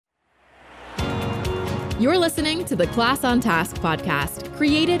You're listening to the Class on Task podcast,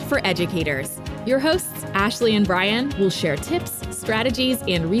 created for educators. Your hosts, Ashley and Brian, will share tips, strategies,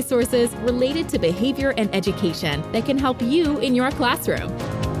 and resources related to behavior and education that can help you in your classroom.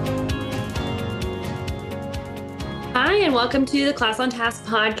 Hi, and welcome to the Class on Task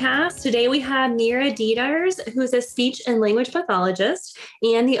podcast. Today we have Meera Deters, who is a speech and language pathologist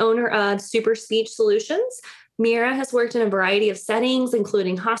and the owner of Super Speech Solutions. Meera has worked in a variety of settings,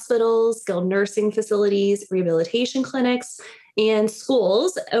 including hospitals, skilled nursing facilities, rehabilitation clinics, and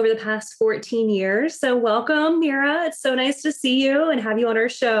schools over the past 14 years. So welcome, Meera. It's so nice to see you and have you on our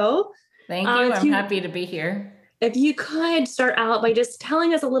show. Thank you. I'm happy to be here. If you could start out by just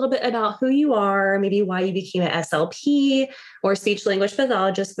telling us a little bit about who you are, maybe why you became an SLP or speech language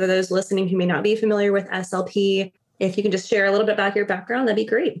pathologist for those listening who may not be familiar with SLP. If you can just share a little bit about your background, that'd be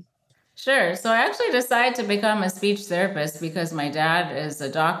great. Sure. So I actually decided to become a speech therapist because my dad is a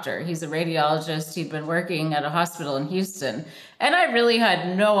doctor. He's a radiologist. He'd been working at a hospital in Houston. And I really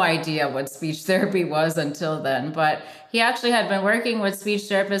had no idea what speech therapy was until then. But he actually had been working with speech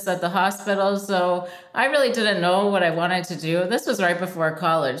therapists at the hospital. So I really didn't know what I wanted to do. This was right before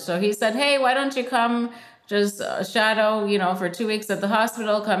college. So he said, hey, why don't you come just shadow, for 2 weeks at the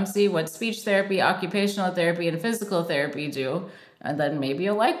hospital, come see what speech therapy, occupational therapy, and physical therapy do. And then maybe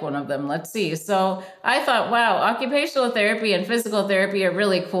you'll like one of them. Let's see. So I thought, wow, occupational therapy and physical therapy are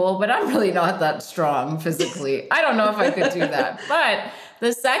really cool, but I'm really not that strong physically. I don't know if I could do that. But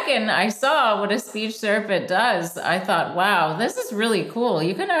the second I saw what a speech therapist does, I thought, wow, this is really cool.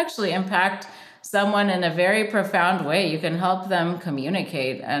 You can actually impact someone in a very profound way. You can help them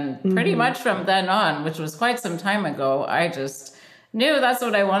communicate. And pretty much from then on, which was quite some time ago, I just knew that's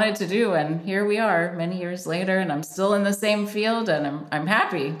what I wanted to do. And here we are many years later, and I'm still in the same field, and I'm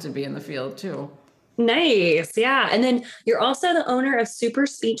happy to be in the field too. Nice. Yeah. And then you're also the owner of Super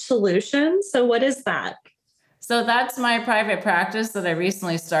Speech Solutions. So what is that? So that's my private practice that I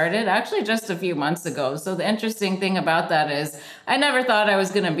recently started, actually just a few months ago. So the interesting thing about that is I never thought I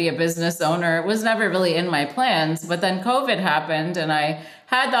was going to be a business owner. It was never really in my plans. But then COVID happened, and I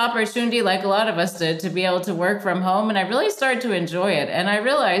had the opportunity, like a lot of us did, to be able to work from home. And I really started to enjoy it. And I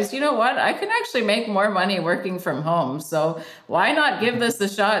realized, you know what? I can actually make more money working from home. So why not give this a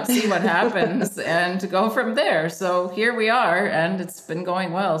shot, see what happens, and go from there? So here we are, and it's been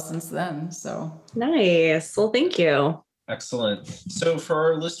going well since then. So nice. Well, thank you. Excellent. So for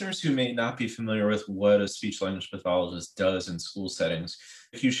our listeners who may not be familiar with what a speech language pathologist does in school settings,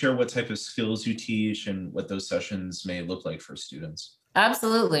 if you share what type of skills you teach and what those sessions may look like for students.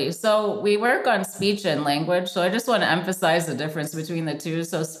 Absolutely. So we work on speech and language. So I just want to emphasize the difference between the two.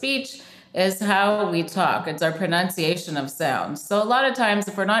 So speech is how we talk. It's our pronunciation of sounds. So a lot of times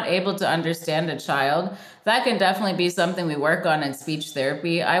if we're not able to understand a child, that can definitely be something we work on in speech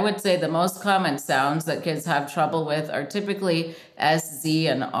therapy. I would say the most common sounds that kids have trouble with are typically S, Z,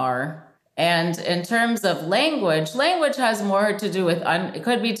 and R. And in terms of language has more to do with, it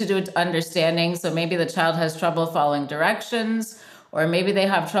could be to do with understanding. So maybe the child has trouble following directions, or maybe they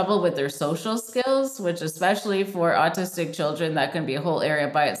have trouble with their social skills, which especially for autistic children, that can be a whole area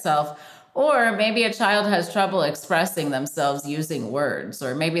by itself. Or maybe a child has trouble expressing themselves using words,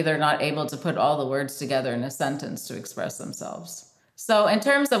 or maybe they're not able to put all the words together in a sentence to express themselves. So in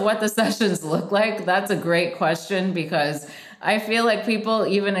terms of what the sessions look like, that's a great question, because I feel like people,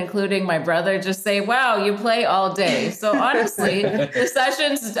 even including my brother, just say, wow, you play all day. So honestly, the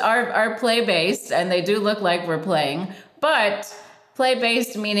sessions are play-based, and they do look like we're playing, but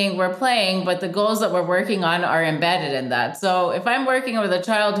play-based meaning we're playing, but the goals that we're working on are embedded in that. So if I'm working with a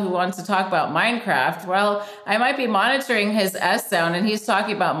child who wants to talk about Minecraft, well, I might be monitoring his S sound and he's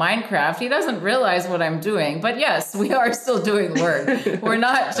talking about Minecraft. He doesn't realize what I'm doing, but yes, we are still doing work. We're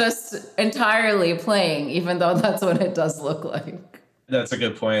not just entirely playing, even though that's what it does look like. That's a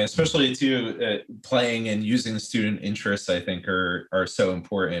good point, especially too, playing and using student interests, I think are so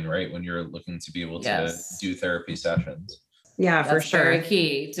important, right? When you're looking to be able to do therapy sessions. Yeah, that's for sure. Very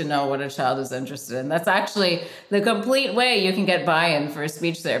key to know what a child is interested in. That's actually the complete way you can get buy-in for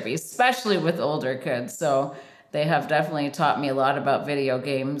speech therapy, especially with older kids. So they have definitely taught me a lot about video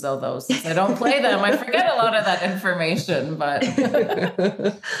games, although since I don't play them, I forget a lot of that information. But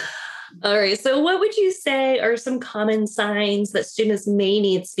all right. So what would you say are some common signs that students may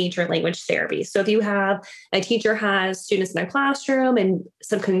need speech or language therapy? So if you have a teacher has students in their classroom and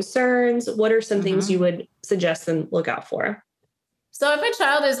some concerns, what are some things you would suggest them look out for? So if a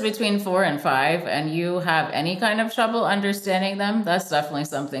child is between 4 and 5 and you have any kind of trouble understanding them, that's definitely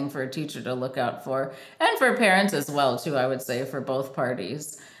something for a teacher to look out for, and for parents as well, too, I would say, for both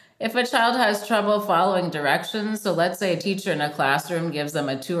parties. if a child has trouble following directions, so let's say a teacher in a classroom gives them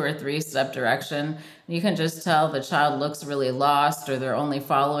a 2 or 3-step direction, you can just tell the child looks really lost or they're only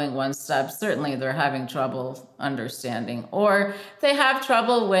following one step. Certainly they're having trouble understanding. Or they have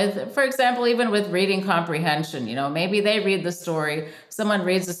trouble with, for example, even with reading comprehension. Maybe they read the story, someone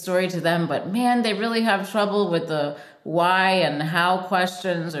reads the story to them, but man, they really have trouble with the why and how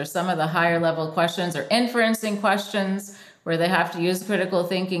questions or some of the higher level questions or inferencing questions where they have to use critical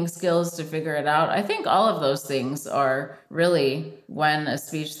thinking skills to figure it out. I think all of those things are really when a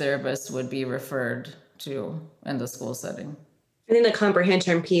speech therapist would be referred to in the school setting. I think the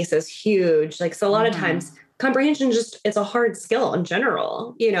comprehension piece is huge. So a lot of times comprehension it's a hard skill in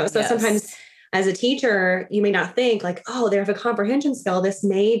general, so sometimes as a teacher, you may not think oh, they have a comprehension skill. This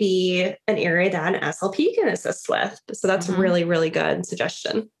may be an area that an SLP can assist with. So that's a really, really good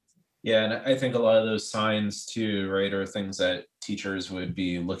suggestion. Yeah, and I think a lot of those signs too, right, are things that teachers would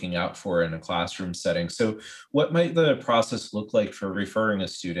be looking out for in a classroom setting. So what might the process look like for referring a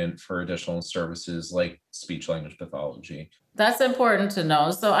student for additional services like speech language pathology? That's important to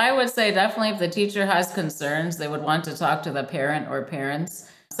know. So I would say definitely if the teacher has concerns, they would want to talk to the parent or parents.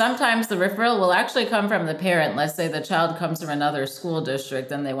 Sometimes the referral will actually come from the parent. Let's say the child comes from another school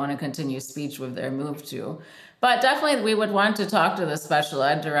district and they want to continue speech with their move to. But definitely we would want to talk to the special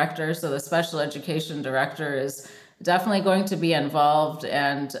ed director. So the special education director is definitely going to be involved.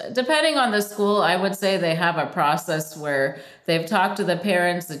 And depending on the school, I would say they have a process where they've talked to the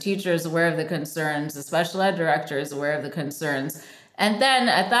parents, the teacher is aware of the concerns, the special ed director is aware of the concerns. And then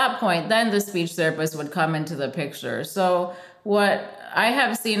at that point, then the speech therapist would come into the picture. So what I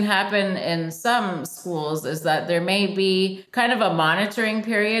have seen happen in some schools is that there may be kind of a monitoring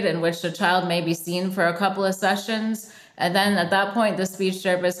period in which the child may be seen for a couple of sessions. And then at that point, the speech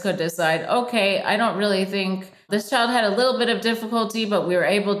therapist could decide, okay, I don't really think this child had a little bit of difficulty, but we were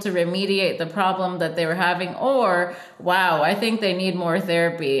able to remediate the problem that they were having. Or, wow, I think they need more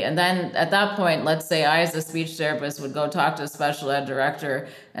therapy. And then at that point, let's say I, as a speech therapist, would go talk to a special ed director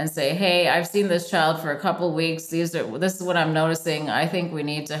and say, hey, I've seen this child for a couple weeks. This is what I'm noticing. I think we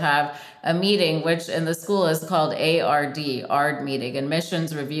need to have a meeting, which in the school is called ARD meeting,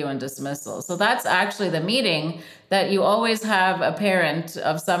 admissions, review, and dismissal. So that's actually the meeting that you always have a parent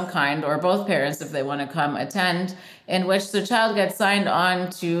of some kind, or both parents if they want to come attend, in which the child gets signed on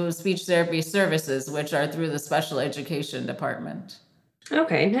to speech therapy services, which are through the special education department.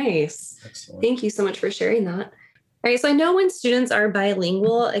 Okay, nice. Excellent. Thank you so much for sharing that. All right, so I know when students are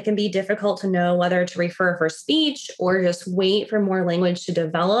bilingual, it can be difficult to know whether to refer for speech or just wait for more language to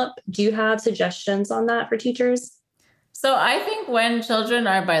develop. Do you have suggestions on that for teachers? So I think when children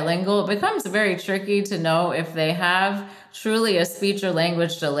are bilingual, it becomes very tricky to know if they have truly a speech or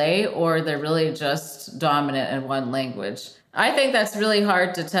language delay or they're really just dominant in one language. I think that's really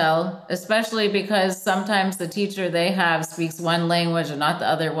hard to tell, especially because sometimes the teacher they have speaks one language and not the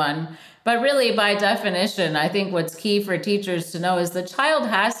other one. But really, by definition, I think what's key for teachers to know is the child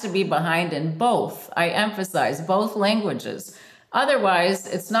has to be behind in both. I emphasize both languages. Otherwise,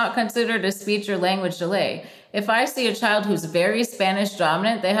 it's not considered a speech or language delay. If I see a child who's very Spanish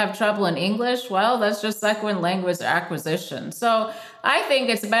dominant, they have trouble in English, well, that's just second language acquisition. So I think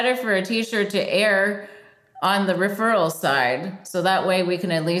it's better for a teacher to err on the referral side, so that way we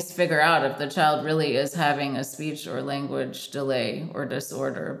can at least figure out if the child really is having a speech or language delay or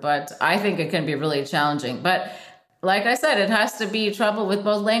disorder. But I think it can be really challenging. But like I said, it has to be trouble with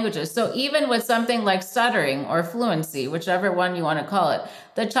both languages. So even with something like stuttering or fluency, whichever one you want to call it,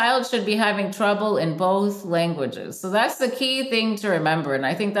 the child should be having trouble in both languages. So that's the key thing to remember. And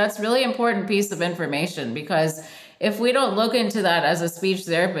I think that's a really important piece of information, because if we don't look into that as a speech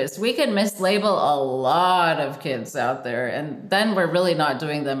therapist, we can mislabel a lot of kids out there. And then we're really not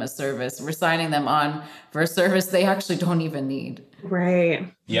doing them a service. We're signing them on for a service they actually don't even need.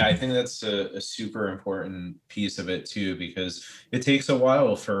 Right. Yeah, I think that's a super important piece of it too, because it takes a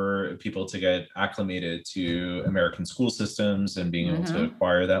while for people to get acclimated to American school systems and being able to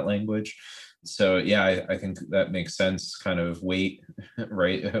acquire that language. So yeah, I think that makes sense. Kind of wait,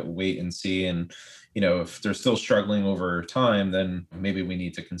 right? Wait and see. And, if they're still struggling over time, then maybe we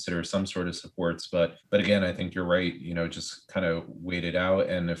need to consider some sort of supports. But again, I think you're right, just kind of wait it out.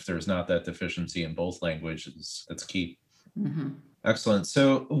 And if there's not that deficiency in both languages, that's key. Mm-hmm. Excellent.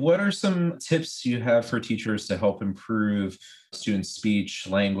 So what are some tips you have for teachers to help improve students' speech,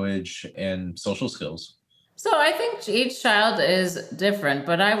 language, and social skills? So I think each child is different,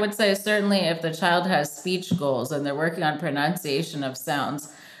 but I would say certainly if the child has speech goals and they're working on pronunciation of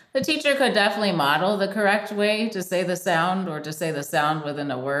sounds, the teacher could definitely model the correct way to say the sound or to say the sound within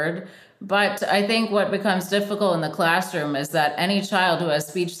a word. But I think what becomes difficult in the classroom is that any child who has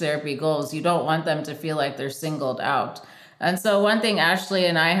speech therapy goals, you don't want them to feel like they're singled out. And so one thing Ashley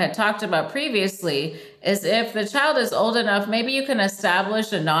and I had talked about previously is if the child is old enough, maybe you can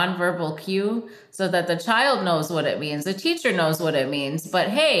establish a nonverbal cue so that the child knows what it means, the teacher knows what it means, but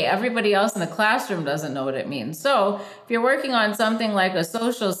hey, everybody else in the classroom doesn't know what it means. So if you're working on something like a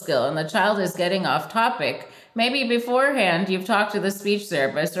social skill and the child is getting off topic, maybe beforehand you've talked to the speech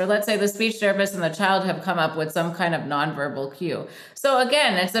therapist, or let's say the speech therapist and the child have come up with some kind of nonverbal cue. So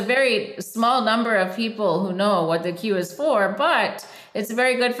again, it's a very small number of people who know what the cue is for, but it's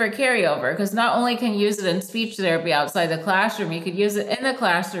very good for carryover because not only can you use it in speech therapy outside the classroom, you could use it in the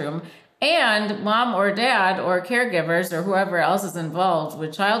classroom, and mom or dad or caregivers or whoever else is involved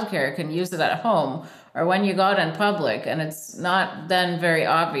with childcare can use it at home or when you go out in public, and it's not then very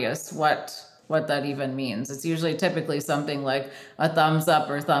obvious what that even means. It's usually typically something like a thumbs up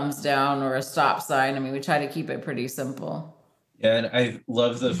or thumbs down or a stop sign. I mean, we try to keep it pretty simple. Yeah, and I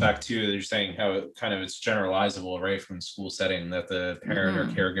love the fact too that you're saying how it's generalizable, right, from school setting that the parent or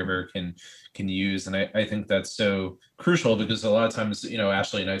caregiver can use. And I think that's so crucial because a lot of times,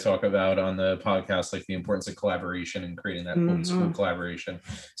 Ashley and I talk about on the podcast, like the importance of collaboration and creating that home school collaboration.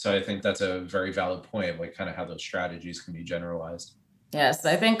 So I think that's a very valid point, like kind of how those strategies can be generalized. Yes,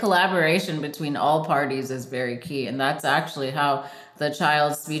 I think collaboration between all parties is very key. And that's actually how the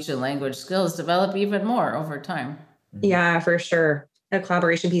child's speech and language skills develop even more over time. Yeah, for sure. The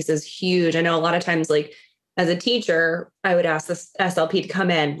collaboration piece is huge. I know a lot of times, like as a teacher, I would ask this SLP to come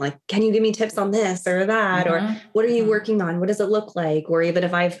in, like, can you give me tips on this or that? Or what are you working on? What does it look like? Or even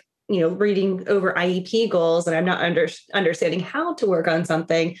if I've, reading over IEP goals and I'm not understanding how to work on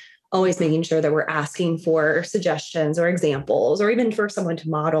something, always making sure that we're asking for suggestions or examples, or even for someone to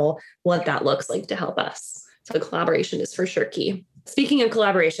model what that looks like to help us. So collaboration is for sure key. Speaking of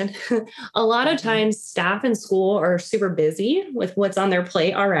collaboration, a lot of times staff in school are super busy with what's on their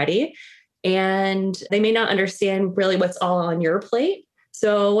plate already, and they may not understand really what's all on your plate.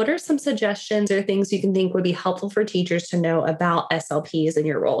 So what are some suggestions or things you can think would be helpful for teachers to know about SLPs and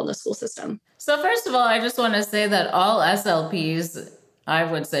your role in the school system? So first of all, I just want to say that all SLPs, I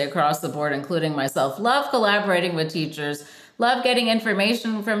would say across the board, including myself, love collaborating with teachers, love getting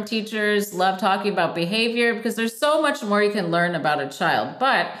information from teachers, love talking about behavior, because there's so much more you can learn about a child.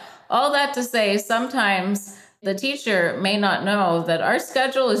 But all that to say, sometimes the teacher may not know that our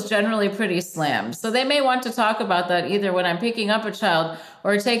schedule is generally pretty slammed. So they may want to talk about that either when I'm picking up a child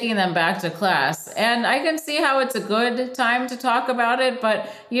or taking them back to class. And I can see how it's a good time to talk about it,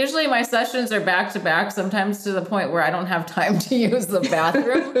 but usually my sessions are back to back, sometimes to the point where I don't have time to use the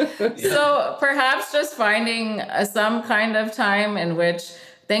bathroom. So perhaps just finding some kind of time in which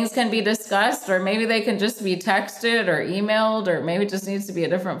things can be discussed, or maybe they can just be texted or emailed, or maybe it just needs to be a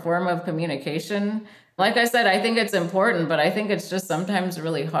different form of communication. Like I said, I think it's important, but I think it's just sometimes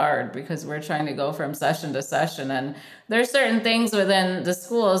really hard because we're trying to go from session to session. And there's certain things within the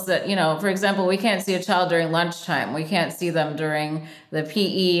schools that, for example, we can't see a child during lunchtime. We can't see them during the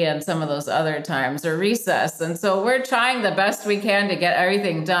PE and some of those other times, or recess. And so we're trying the best we can to get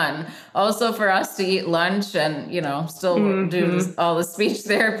everything done. Also for us to eat lunch and, still do all the speech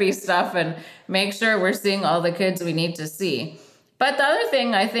therapy stuff and make sure we're seeing all the kids we need to see. But the other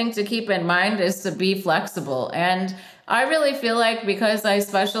thing I think to keep in mind is to be flexible. And I really feel like because I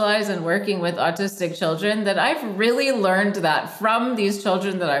specialize in working with autistic children, that I've really learned that from these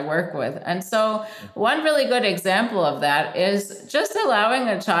children that I work with. And so one really good example of that is just allowing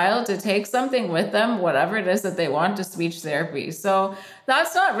a child to take something with them, whatever it is that they want, to speech therapy. So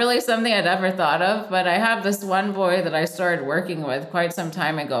that's not really something I'd ever thought of, but I have this one boy that I started working with quite some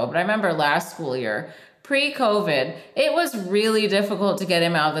time ago. But I remember last school year, pre-COVID, it was really difficult to get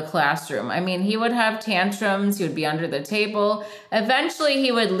him out of the classroom. I mean, he would have tantrums, he would be under the table. Eventually,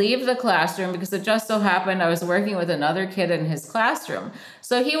 he would leave the classroom because it just so happened I was working with another kid in his classroom.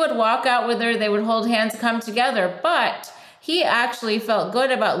 So he would walk out with her, they would hold hands, come together, but he actually felt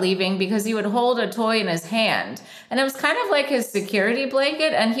good about leaving because he would hold a toy in his hand. And it was kind of like his security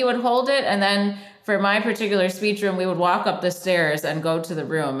blanket, and he would hold it, and then for my particular speech room, we would walk up the stairs and go to the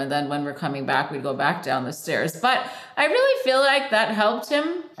room. And then when we're coming back, we'd go back down the stairs. But I really feel like that helped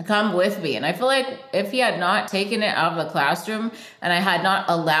him come with me. And I feel like if he had not taken it out of the classroom and I had not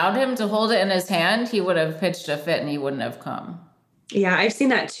allowed him to hold it in his hand, he would have pitched a fit and he wouldn't have come. Yeah, I've seen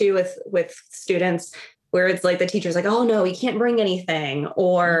that too with students, where it's like the teacher's like, oh no, we can't bring anything,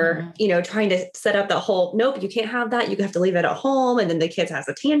 or, trying to set up the whole, nope, you can't have that. You have to leave it at home. And then the kid has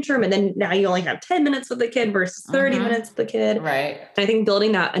a tantrum. And then now you only have 10 minutes with the kid versus 30 minutes with the kid. Right. I think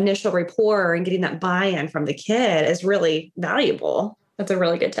building that initial rapport and getting that buy-in from the kid is really valuable. That's a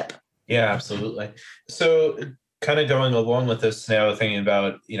really good tip. Yeah, absolutely. So kind of going along with this now, thinking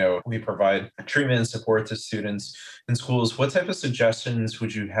about, we provide treatment and support to students in schools. What type of suggestions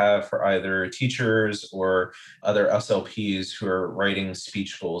would you have for either teachers or other SLPs who are writing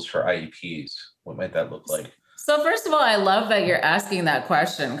speech goals for IEPs? What might that look like? So first of all, I love that you're asking that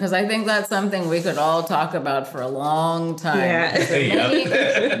question because I think that's something we could all talk about for a long time.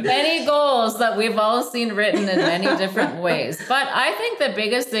 Yeah. Many goals that we've all seen written in many different ways. But I think the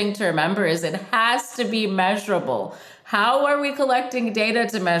biggest thing to remember is it has to be measurable. How are we collecting data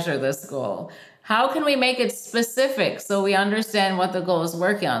to measure this goal? How can we make it specific so we understand what the goal is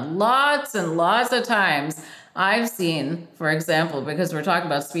working on? Lots and lots of times I've seen, for example, because we're talking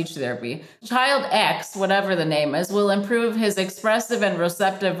about speech therapy, child X, whatever the name is, will improve his expressive and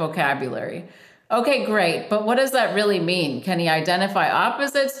receptive vocabulary. Okay, great. But what does that really mean? Can he identify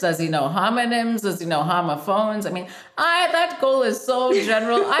opposites? Does he know homonyms? Does he know homophones? I mean, that goal is so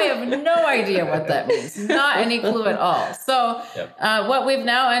general. I have no idea what that means. Not any clue at all. So what we've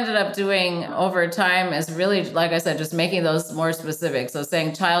now ended up doing over time is really, like I said, just making those more specific. So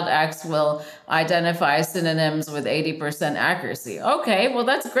saying child X will identify synonyms with 80% accuracy. Okay, well,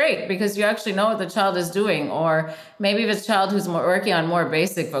 that's great because you actually know what the child is doing. Or maybe if it's a child who's working on more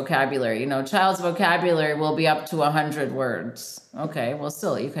basic vocabulary, child's vocabulary will be up to 100 words. Okay, well,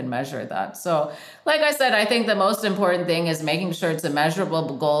 still, you can measure that. So, like I said, I think the most important thing is making sure it's a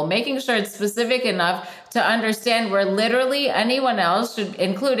measurable goal, making sure it's specific enough to understand where literally anyone else should,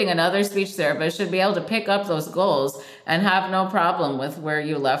 including another speech therapist, should be able to pick up those goals and have no problem with where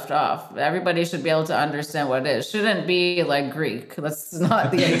you left off. Everybody should be able to understand what it is. Shouldn't be like Greek. That's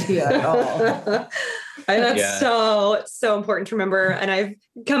not the idea at all. And that's so important to remember. And I've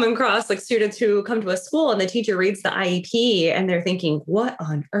come across like students who come to a school and the teacher reads the IEP and they're thinking, what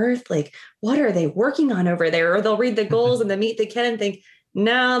on earth? Like, what are they working on over there? Or they'll read the goals and then meet the kid and think,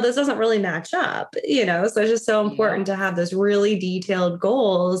 no, this doesn't really match up, So it's just so important to have those really detailed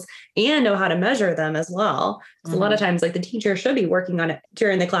goals and know how to measure them as well. Because a lot of times, like the teacher should be working on it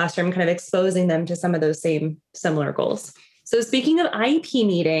during the classroom, kind of exposing them to some of those similar goals. So speaking of IEP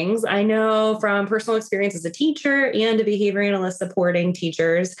meetings, I know from personal experience as a teacher and a behavior analyst supporting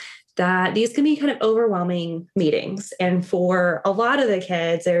teachers that these can be kind of overwhelming meetings. And for a lot of the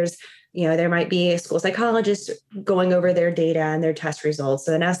kids, there might be a school psychologist going over their data and their test results,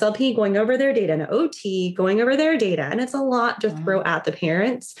 so an SLP going over their data, and an OT going over their data. And it's a lot to throw at the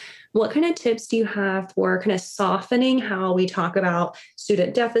parents. What kind of tips do you have for kind of softening how we talk about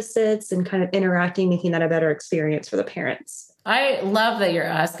student deficits and kind of interacting, making that a better experience for the parents? I love that you're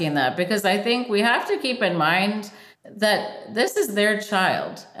asking that because I think we have to keep in mind that this is their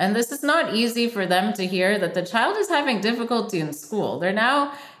child. And this is not easy for them to hear that the child is having difficulty in school. They're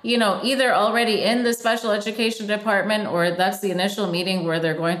now, either already in the special education department or that's the initial meeting where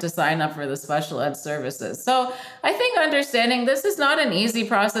they're going to sign up for the special ed services. So I think understanding this is not an easy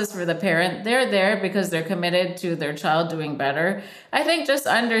process for the parent. They're there because they're committed to their child doing better. I think just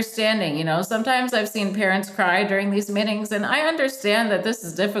understanding, sometimes I've seen parents cry during these meetings, and I understand that this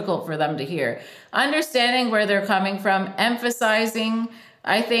is difficult for them to hear. Understanding where they're coming from, emphasizing,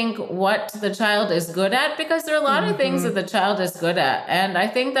 I think, what the child is good at, because there are a lot of things that the child is good at. And I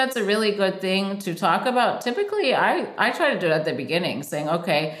think that's a really good thing to talk about. Typically, I try to do it at the beginning, saying,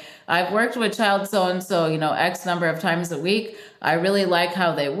 okay, I've worked with child so-and-so, X number of times a week. I really like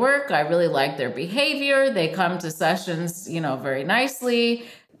how they work. I really like their behavior. They come to sessions, very nicely.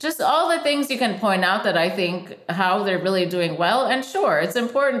 Just all the things you can point out that I think how they're really doing well. And sure, it's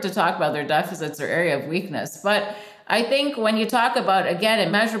important to talk about their deficits or area of weakness. But I think when you talk about, again, in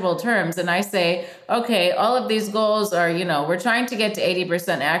measurable terms, and I say, okay, all of these goals are, we're trying to get to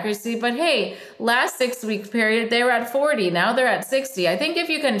 80% accuracy, but hey, last 6-week period, they were at 40. Now they're at 60. I think if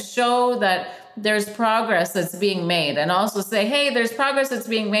you can show that there's progress that's being made and also say, hey, there's progress that's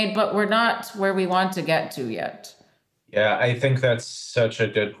being made, but we're not where we want to get to yet. Yeah, I think that's such a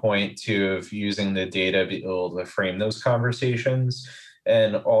good point too, of using the data to be able to frame those conversations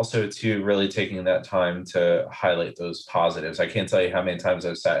and also to really taking that time to highlight those positives. I can't tell you how many times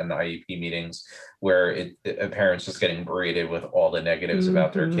I've sat in the IEP meetings where a parent's just getting berated with all the negatives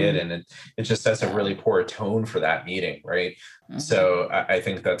about their kid, and it just sets a really poor tone for that meeting, right? So I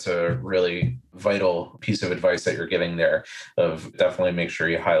think that's a really vital piece of advice that you're giving there, of definitely make sure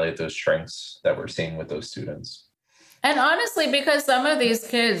you highlight those strengths that we're seeing with those students. And honestly, because some of these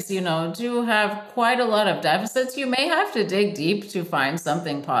kids, do have quite a lot of deficits, you may have to dig deep to find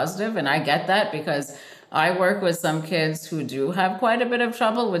something positive. And I get that because I work with some kids who do have quite a bit of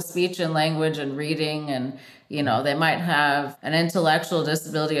trouble with speech and language and reading, and they might have an intellectual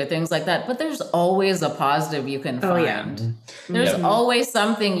disability or things like that, but there's always a positive you can find. Yeah. There's always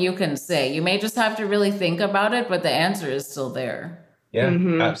something you can say. You may just have to really think about it, but the answer is still there.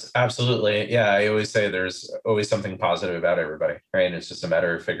 Yeah, absolutely. Yeah, I always say there's always something positive about everybody, right? And it's just a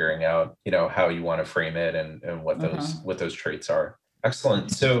matter of figuring out, how you want to frame it and what those traits are. Excellent.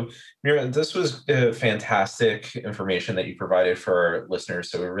 So, Meera, this was fantastic information that you provided for our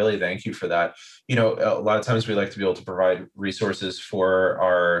listeners. So we really thank you for that. A lot of times we like to be able to provide resources for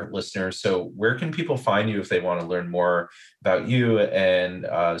our listeners. So where can people find you if they want to learn more about you and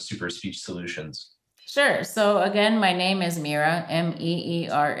Super Speech Solutions? Sure. So again, my name is Meera,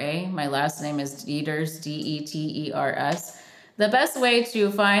 Meera. My last name is Deters, Deters. The best way to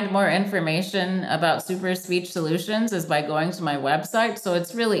find more information about Super Speech Solutions is by going to my website. So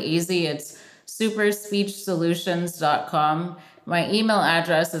it's really easy. It's superspeechsolutions.com. My email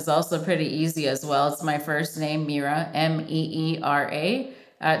address is also pretty easy as well. It's my first name, Meera, Meera,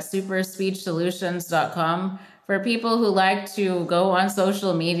 at superspeechsolutions.com. For people who like to go on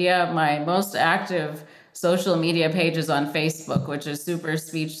social media, my most active social media page is on Facebook, which is Super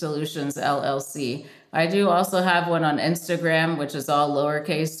Speech Solutions LLC. I do also have one on Instagram, which is all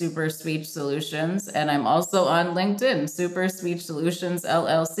lowercase Super Speech Solutions. And I'm also on LinkedIn, Super Speech Solutions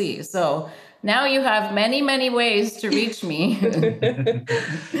LLC. So now you have many, many ways to reach me.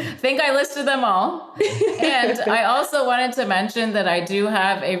 Think I listed them all. And I also wanted to mention that I do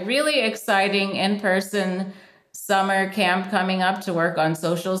have a really exciting in-person summer camp coming up to work on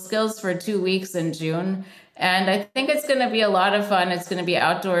social skills for 2 weeks in June. And I think it's going to be a lot of fun. It's going to be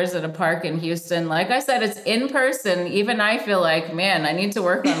outdoors at a park in Houston. Like I said, it's in person. Even I feel like, man, I need to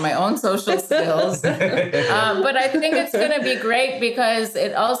work on my own social skills. But I think it's going to be great because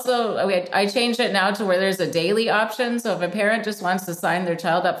it also, I changed it now to where there's a daily option. So if a parent just wants to sign their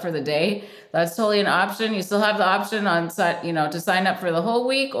child up for the day, that's totally an option. You still have the option on, to sign up for the whole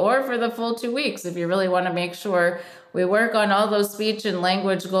week or for the full 2 weeks if you really want to make sure we work on all those speech and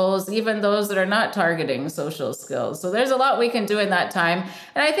language goals, even those that are not targeting social skills. So there's a lot we can do in that time.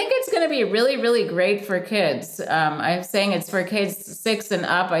 And I think it's going to be really, really great for kids. I'm saying it's for kids 6 and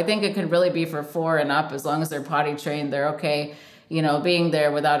up. I think it can really be for 4 and up as long as they're potty trained. They're okay, being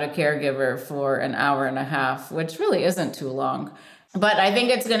there without a caregiver for an hour and a half, which really isn't too long. But I think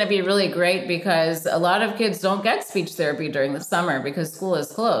it's going to be really great because a lot of kids don't get speech therapy during the summer because school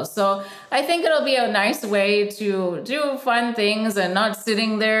is closed. So I think it'll be a nice way to do fun things and not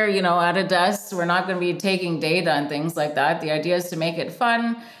sitting there, at a desk. We're not going to be taking data and things like that. The idea is to make it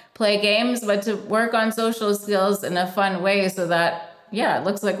fun, play games, but to work on social skills in a fun way so that, it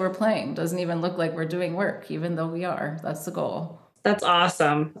looks like we're playing. Doesn't even look like we're doing work, even though we are. That's the goal. That's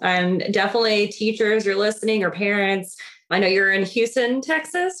awesome. And definitely teachers, you're listening, or parents. I know you're in Houston,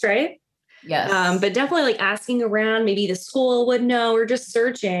 Texas, right? Yes. But definitely asking around, maybe the school would know, or just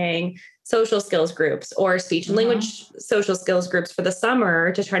searching social skills groups or speech and language social skills groups for the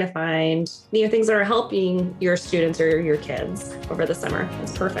summer to try to find, things that are helping your students or your kids over the summer.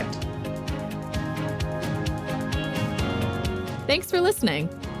 It's perfect. Thanks for listening.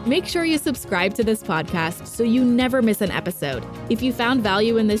 Make sure you subscribe to this podcast so you never miss an episode. If you found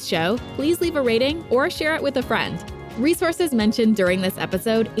value in this show, please leave a rating or share it with a friend. Resources mentioned during this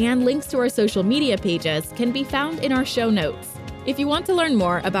episode and links to our social media pages can be found in our show notes. If you want to learn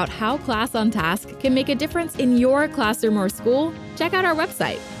more about how Class on Task can make a difference in your classroom or school, check out our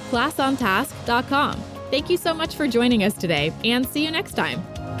website, classontask.com. Thank you so much for joining us today, and see you next time.